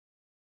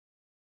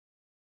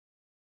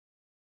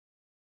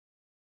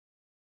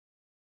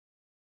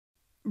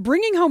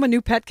Bringing home a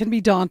new pet can be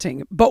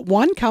daunting, but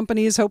one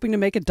company is hoping to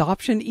make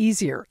adoption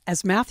easier,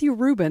 as Matthew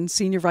Rubin,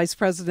 Senior Vice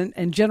President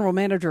and General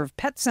Manager of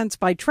Petsense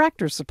by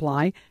Tractor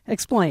Supply,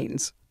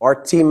 explains. Our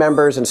team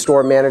members and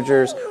store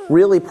managers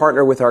really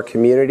partner with our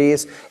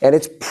communities, and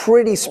it's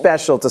pretty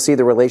special to see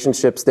the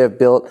relationships they've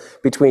built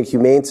between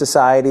humane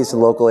societies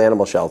and local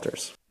animal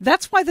shelters.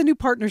 That's why the new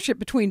partnership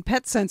between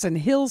Petsense and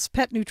Hill's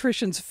Pet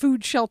Nutrition's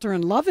Food, Shelter,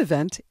 and Love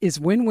event is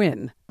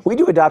win-win. We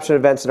do adoption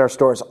events in our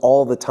stores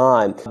all the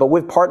time, but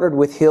we've partnered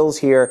with Hills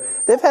here.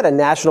 They've had a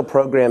national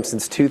program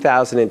since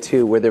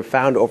 2002 where they've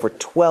found over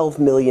 12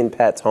 million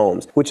pets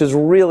homes, which is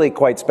really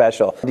quite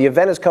special. The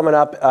event is coming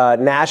up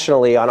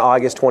nationally on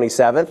August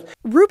 27th.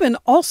 Rubin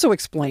also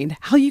explained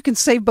how you can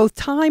save both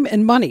time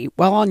and money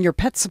while on your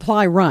pet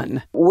supply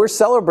run. We're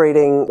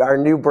celebrating our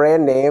new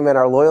brand name and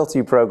our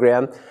loyalty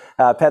program,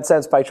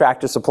 Petsense by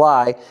Tractor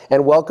Supply,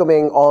 and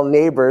welcoming all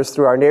neighbors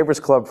through our Neighbors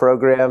Club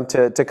program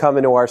to come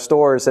into our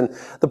stores. And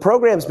the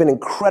program's been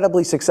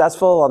incredibly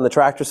successful on the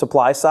Tractor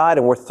Supply side,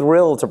 and we're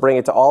thrilled to bring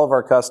it to all of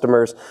our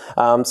customers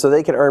so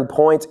they can earn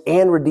points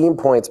and redeem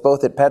points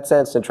both at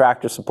Petsense and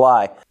Tractor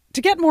Supply.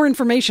 To get more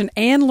information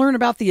and learn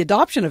about the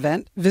adoption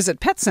event,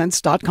 visit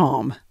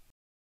petsense.com.